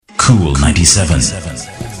Cool 97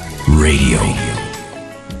 Radio.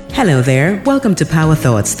 Hello there. Welcome to Power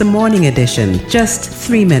Thoughts, the morning edition. Just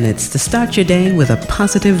 3 minutes to start your day with a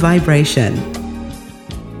positive vibration.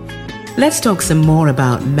 Let's talk some more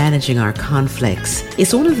about managing our conflicts.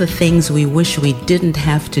 It's one of the things we wish we didn't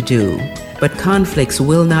have to do. But conflicts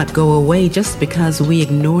will not go away just because we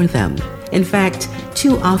ignore them. In fact,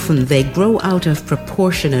 too often they grow out of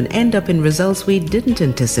proportion and end up in results we didn't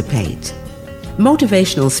anticipate.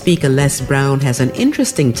 Motivational speaker Les Brown has an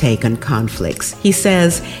interesting take on conflicts. He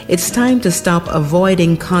says it's time to stop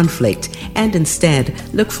avoiding conflict and instead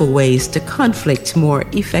look for ways to conflict more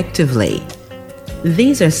effectively.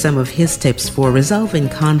 These are some of his tips for resolving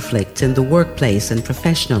conflict in the workplace and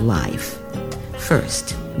professional life.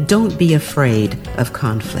 First, don't be afraid of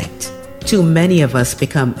conflict. Too many of us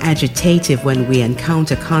become agitated when we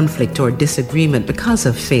encounter conflict or disagreement because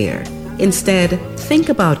of fear. Instead, think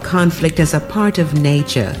about conflict as a part of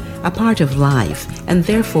nature, a part of life, and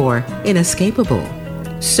therefore inescapable.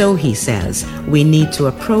 So, he says, we need to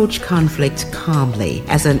approach conflict calmly,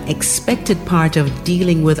 as an expected part of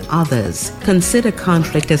dealing with others. Consider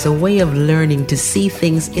conflict as a way of learning to see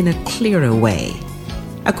things in a clearer way.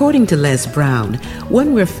 According to Les Brown,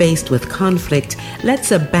 when we're faced with conflict,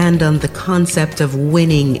 let's abandon the concept of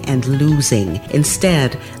winning and losing.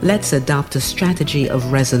 Instead, let's adopt a strategy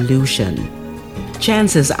of resolution.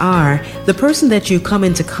 Chances are, the person that you come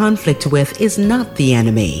into conflict with is not the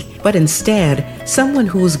enemy, but instead, someone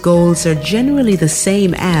whose goals are generally the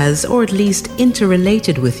same as, or at least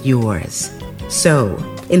interrelated with yours. So,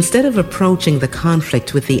 instead of approaching the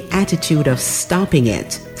conflict with the attitude of stopping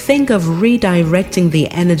it, think of redirecting the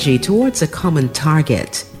energy towards a common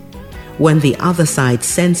target. When the other side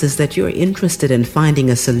senses that you're interested in finding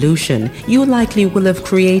a solution, you likely will have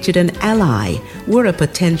created an ally where a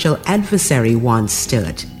potential adversary once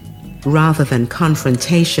stood. Rather than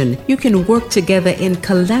confrontation, you can work together in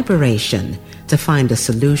collaboration to find a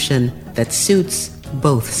solution that suits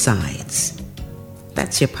both sides.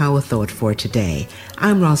 That's your power thought for today.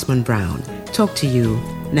 I'm Rosamond Brown. Talk to you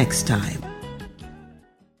next time.